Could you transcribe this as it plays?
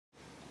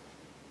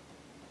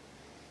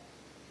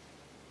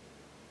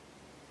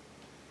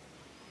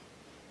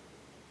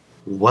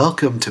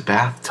Welcome to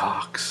Bath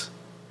Talks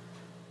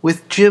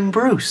with Jim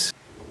Bruce.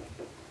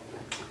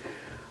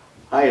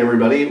 Hi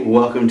everybody,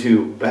 welcome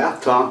to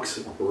Bath Talks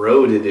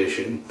Road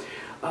Edition.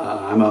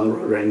 I'm on the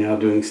road right now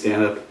doing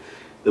stand-up.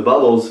 The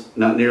bubbles,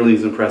 not nearly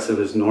as impressive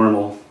as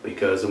normal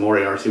because Amore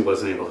RC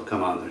wasn't able to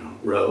come on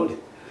the road.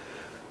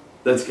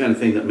 That's the kind of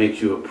thing that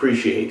makes you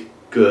appreciate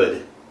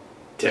good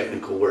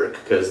technical work,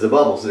 because the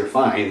bubbles, they're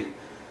fine,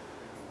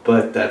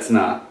 but that's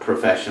not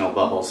professional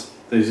bubbles.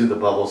 These are the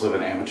bubbles of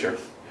an amateur.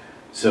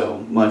 So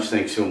much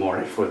thanks to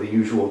Amore for the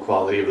usual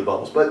quality of the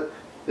bubbles. But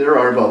there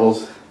are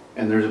bubbles,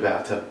 and there's a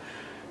bathtub.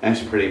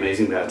 Actually, pretty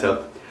amazing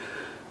bathtub.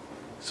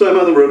 So I'm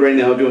on the road right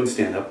now doing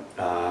stand-up.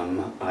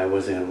 I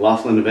was in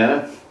Laughlin,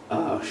 Nevada,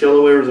 Sho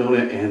Lo Arizona,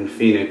 and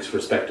Phoenix,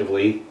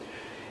 respectively,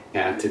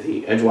 at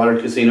the Edgewater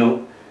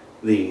Casino,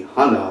 the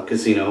Honda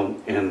Casino,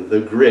 and the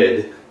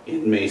Grid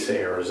in Mesa,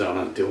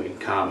 Arizona, doing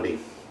comedy.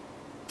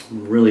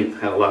 Really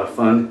had a lot of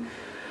fun.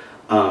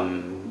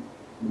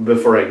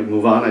 Before I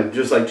move on, I'd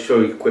just like to show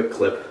you a quick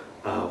clip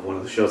of one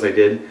of the shows I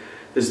did.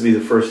 This would be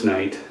the first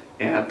night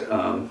at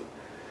the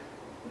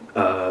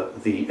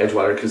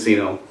Edgewater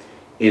Casino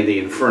in the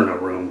Inferno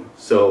room.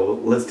 So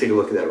let's take a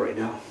look at that right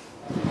now.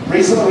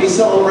 Recently we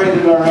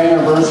celebrated our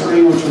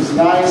anniversary, which was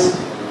nice.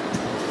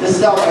 This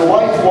is how my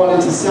wife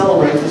wanted to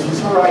celebrate. This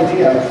was her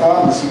idea, I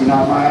promise you,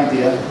 not my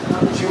idea.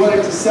 She wanted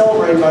to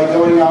celebrate by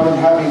going out and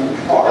having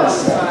car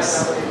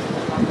sex.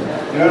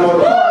 You know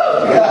what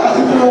car?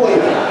 Yeah,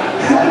 really.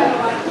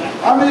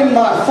 I'm in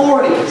my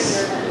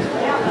 40s.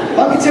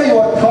 Let me tell you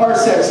what car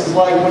sex is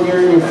like when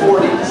you're in your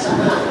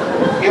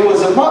 40s. It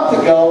was a month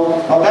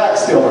ago, my back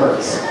still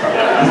hurts.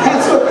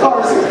 That's what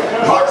car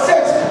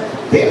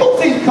sex, people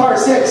think car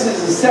sex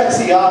is a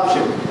sexy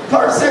option.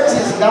 Car sex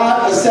is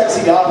not a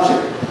sexy option.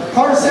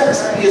 Car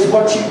sex is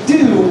what you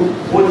do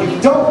when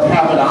you don't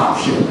have an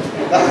option.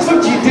 That's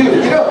what you do.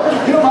 You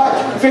know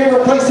my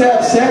favorite place to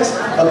have sex?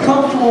 A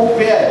comfortable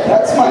bed.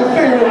 That's my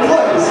favorite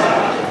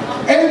place.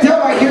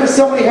 Anytime I hear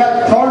somebody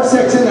had car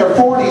sex in their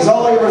 40s,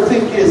 all I ever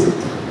think is,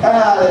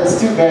 that's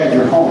too bad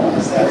you're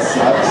homeless. That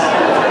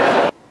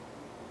sucks.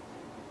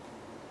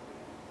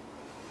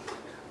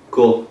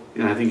 Cool.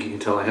 Yeah, I think you can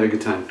tell I had a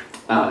good time.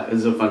 It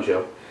was a fun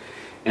show.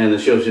 And the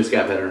shows just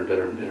got better and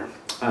better and better.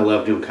 I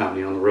love doing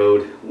comedy on the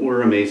road.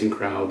 We're amazing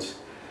crowds.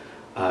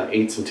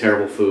 Ate some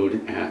terrible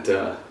food at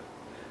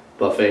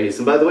buffets.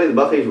 And by the way, the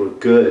buffets were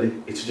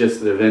good. It's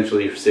just that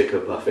eventually you're sick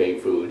of buffet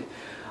food.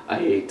 I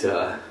ate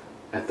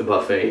at the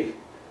buffet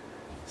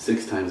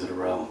 6 times in a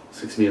row,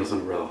 6 meals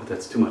in a row.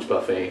 That's too much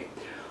buffet,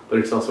 but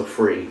it's also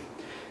free.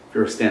 If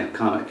you're a stand-up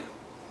comic,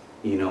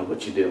 you know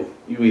what you do.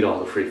 You eat all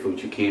the free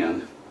food you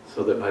can,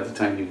 so that by the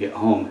time you get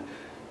home,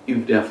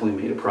 you've definitely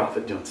made a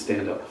profit doing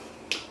stand-up.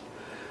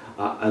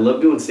 I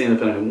love doing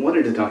stand-up, and I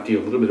wanted to talk to you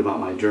a little bit about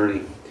my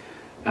journey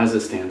as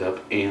a stand-up,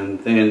 and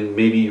then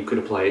maybe you could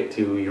apply it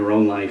to your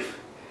own life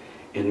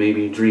and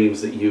maybe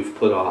dreams that you've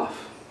put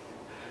off.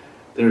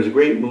 There's a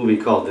great movie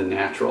called The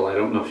Natural. I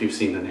don't know if you've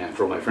seen The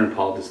Natural. My friend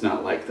Paul does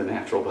not like The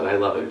Natural, but I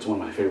love it. It's one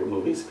of my favorite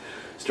movies,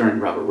 starring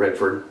Robert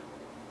Redford.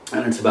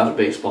 And it's about a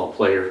baseball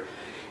player.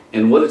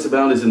 And what it's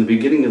about is, in the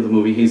beginning of the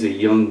movie, he's a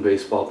young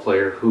baseball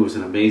player who's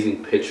an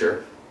amazing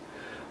pitcher.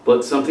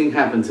 But something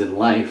happens in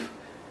life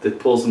that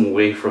pulls him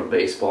away from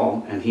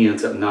baseball, and he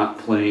ends up not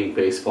playing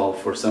baseball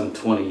for some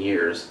 20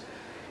 years.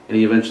 And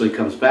he eventually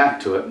comes back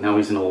to it. Now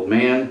he's an old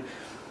man.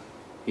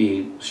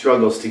 He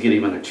struggles to get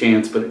even a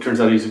chance, but it turns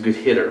out he's a good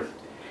hitter.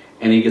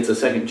 And he gets a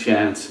second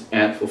chance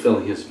at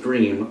fulfilling his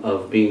dream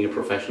of being a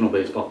professional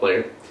baseball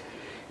player.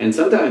 And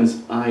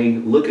sometimes I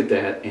look at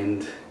that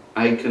and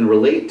I can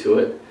relate to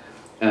it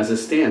as a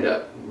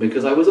stand-up,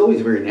 because I was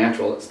always very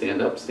natural at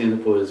stand-up.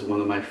 Stand-up was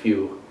one of my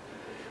few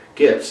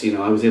gifts. You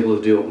know, I was able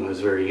to do it when I was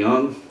very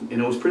young,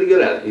 and I was pretty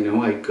good at it. You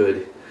know, I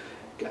could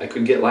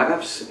get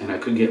laughs, and I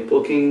could get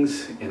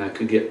bookings, and I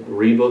could get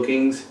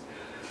rebookings.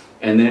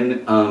 And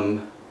then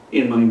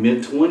in my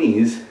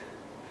mid-20s,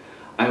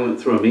 I went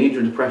through a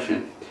major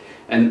depression.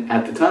 And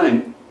at the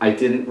time, I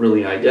didn't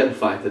really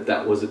identify that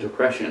that was a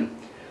depression.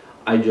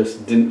 I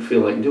just didn't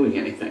feel like doing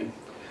anything.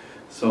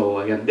 So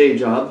I got a day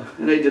job,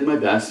 and I did my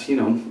best. You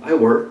know, I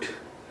worked,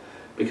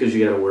 because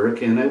you gotta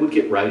work, and I would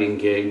get writing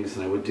gigs,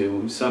 and I would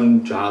do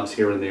some jobs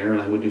here and there,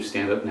 and I would do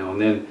stand-up now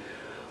and then.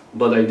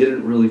 But I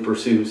didn't really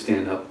pursue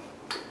stand-up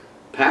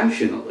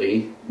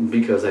passionately,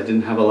 because I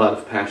didn't have a lot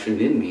of passion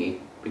in me,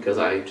 because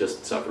I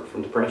just suffered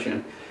from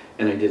depression,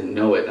 and I didn't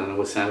know it. And I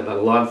was sad about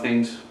a lot of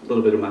things, a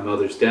little bit of my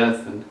mother's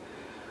death, and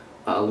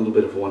a little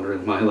bit of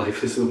wondering why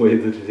life is the way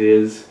that it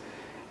is,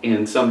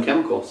 and some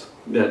chemicals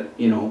that,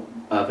 you know,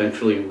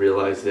 eventually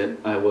realized that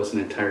I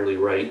wasn't entirely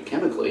right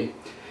chemically,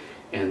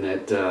 and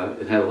that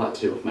it had a lot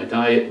to do with my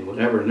diet and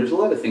whatever. And there's a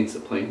lot of things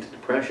that play into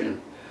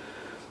depression.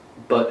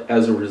 But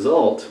as a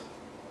result,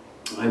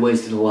 I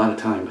wasted a lot of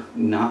time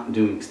not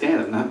doing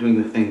stand-up, not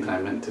doing the thing that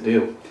I meant to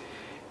do.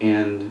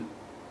 And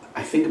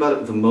I think about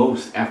it the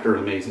most after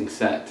an amazing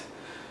set.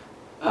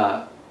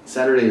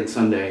 Saturday and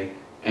Sunday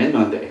and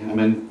Monday. I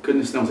mean,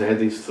 goodness knows I had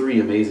these 3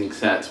 amazing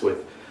sets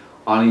with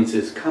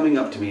audiences coming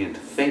up to me and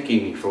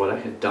thanking me for what I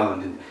had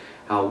done, and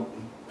how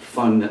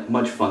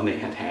much fun they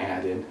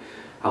had, and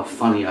how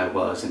funny I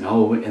was,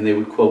 and they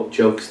would quote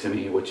jokes to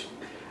me, which,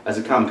 as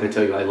a comic, I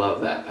tell you, I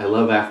love that. I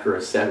love after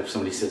a set if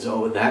somebody says,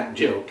 "Oh, that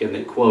joke," and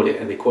they quote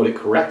it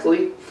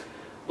correctly,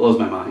 blows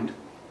my mind.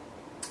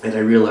 And I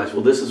realized,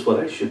 well, this is what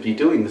I should be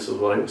doing. This is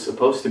what I was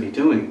supposed to be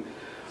doing.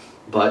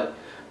 But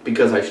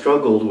because I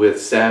struggled with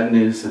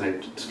sadness and I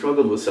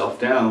struggled with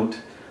self-doubt,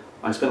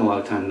 I spent a lot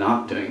of time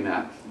not doing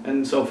that.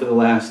 And so for the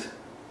last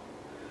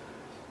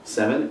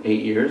 7,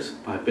 8 years,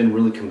 I've been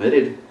really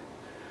committed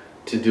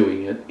to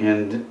doing it.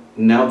 And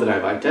now that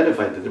I've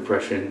identified the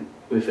depression,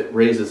 if it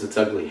raises its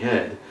ugly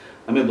head,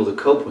 I'm able to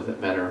cope with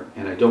it better,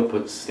 and I don't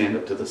put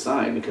stand-up to the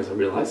side because I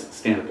realize that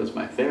stand-up is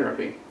my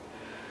therapy.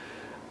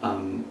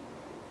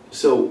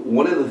 So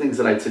one of the things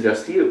that I'd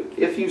suggest to you,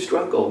 if you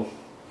struggle,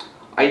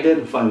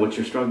 identify what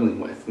you're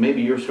struggling with.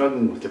 Maybe you're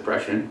struggling with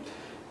depression.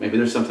 Maybe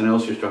there's something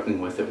else you're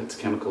struggling with, if it's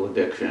chemical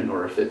addiction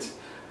or if it's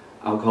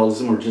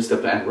alcoholism or just a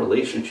bad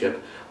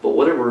relationship. But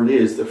whatever it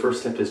is, the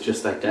first step is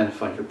just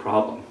identify your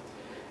problem.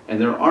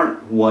 And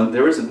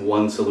there isn't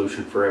one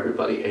solution for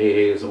everybody.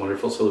 AA is a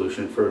wonderful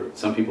solution for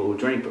some people who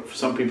drink, but for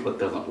some people it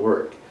doesn't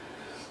work.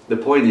 The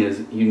point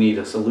is, you need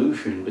a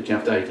solution, but you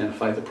have to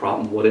identify the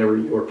problem, whatever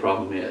your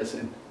problem is.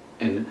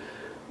 And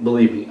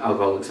believe me,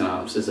 Alcoholics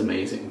Anonymous is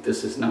amazing.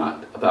 This is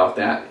not about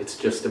that. It's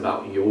just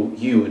about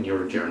you and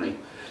your journey.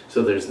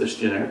 So there's this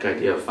generic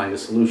idea of find a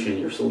solution.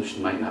 Your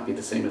solution might not be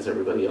the same as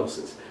everybody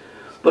else's.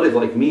 But if,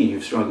 like me,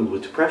 you've struggled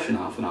with depression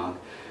off and on,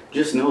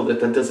 just know that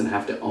that doesn't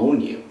have to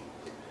own you.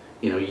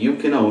 You know, you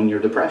can own your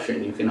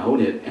depression. You can own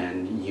it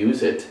and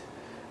use it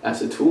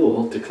as a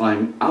tool to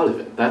climb out of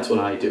it. That's what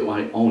I do.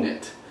 I own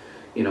it.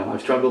 You know,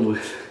 I've struggled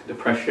with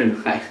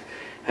depression. I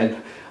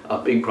had a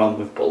big problem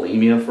with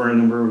bulimia for a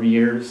number of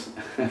years.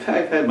 I've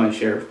had my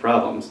share of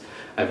problems.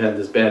 I've had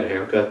this bad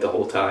haircut the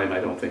whole time. I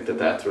don't think that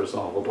that's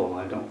resolvable.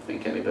 I don't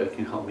think anybody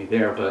can help me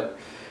there, but,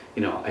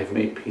 you know, I've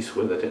made peace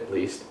with it at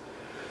least.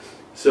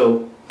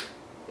 So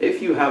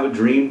if you have a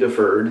dream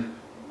deferred,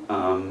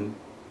 and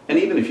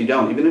even if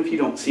you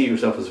don't see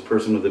yourself as a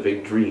person with a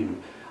big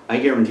dream, I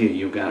guarantee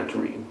you've got a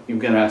dream. You've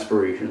got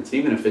aspirations,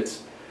 even if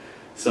it's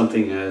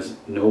something as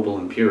noble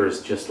and pure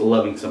as just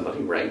loving somebody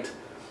right.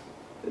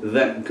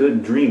 That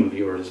good dream of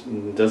yours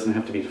doesn't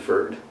have to be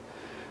deferred.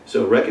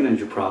 So recognize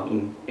your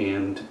problem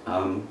and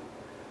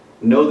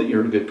know that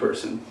you're a good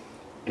person,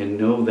 and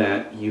know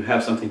that you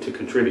have something to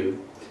contribute,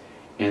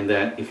 and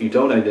that if you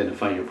don't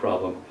identify your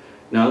problem,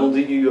 not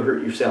only do you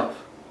hurt yourself,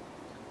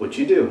 which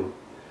you do,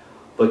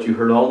 but you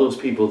hurt all those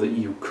people that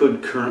you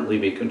could currently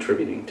be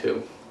contributing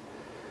to.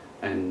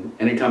 And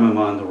anytime I'm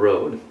on the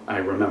road, I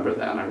remember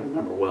that. I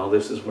remember, well,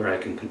 this is where I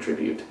can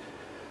contribute.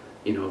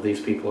 You know,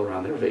 these people are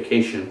on their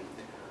vacation,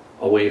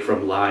 away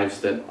from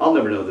lives that I'll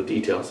never know the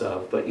details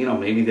of, but, you know,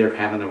 maybe they're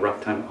having a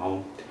rough time at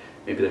home.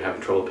 Maybe they're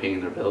having trouble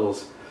paying their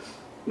bills.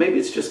 Maybe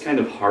it's just kind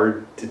of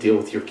hard to deal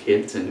with your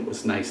kids, and it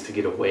was nice to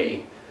get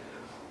away.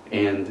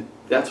 And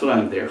that's what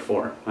I'm there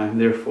for. I'm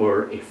there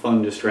for a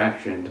fun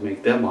distraction to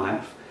make them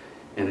laugh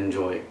and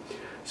enjoy.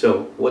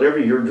 So whatever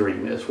your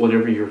dream is,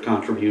 whatever your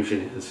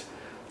contribution is,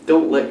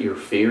 don't let your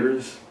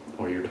fears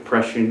or your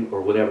depression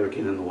or whatever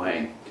get in the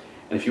way.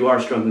 And if you are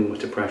struggling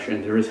with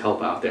depression, there is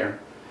help out there.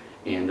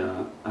 And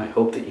I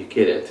hope that you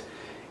get it.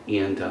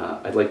 And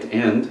I'd like to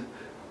end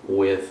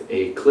with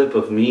a clip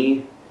of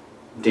me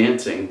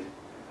dancing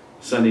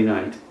Sunday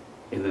night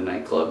in the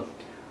nightclub.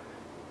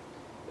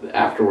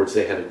 Afterwards,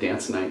 they had a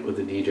dance night with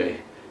the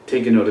DJ.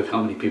 Take a note of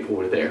how many people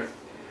were there.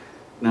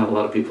 Not a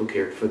lot of people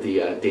cared for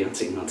the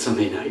dancing on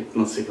Sunday night.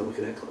 Let's take a look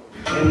at that clip.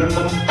 In the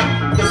morning,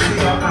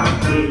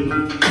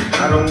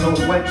 I don't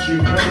know what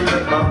you heard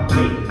about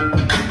me,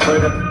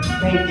 but I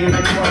can't get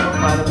it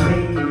out of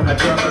me. I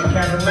drive a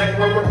Cadillac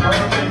with a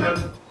pump in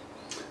them.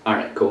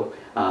 Alright, cool.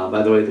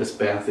 By the way, this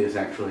bath is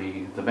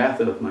actually the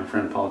bath of my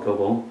friend Paul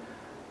Coble,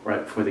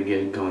 right before the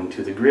gig, going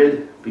to the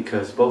grid,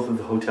 because both of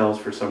the hotels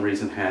for some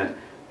reason had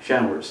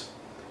showers.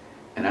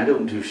 And I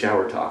don't do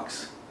shower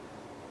talks.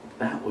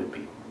 That would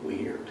be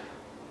weird.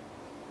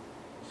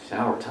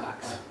 Shower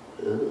talks.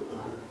 Ugh.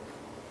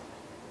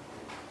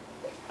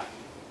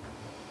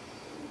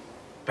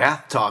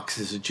 Bath Talks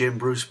is a Jim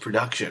Bruce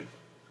production.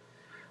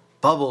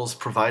 Bubbles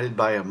provided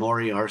by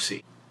Amori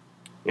Arce.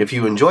 If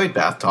you enjoyed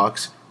Bath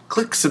Talks,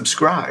 click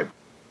subscribe.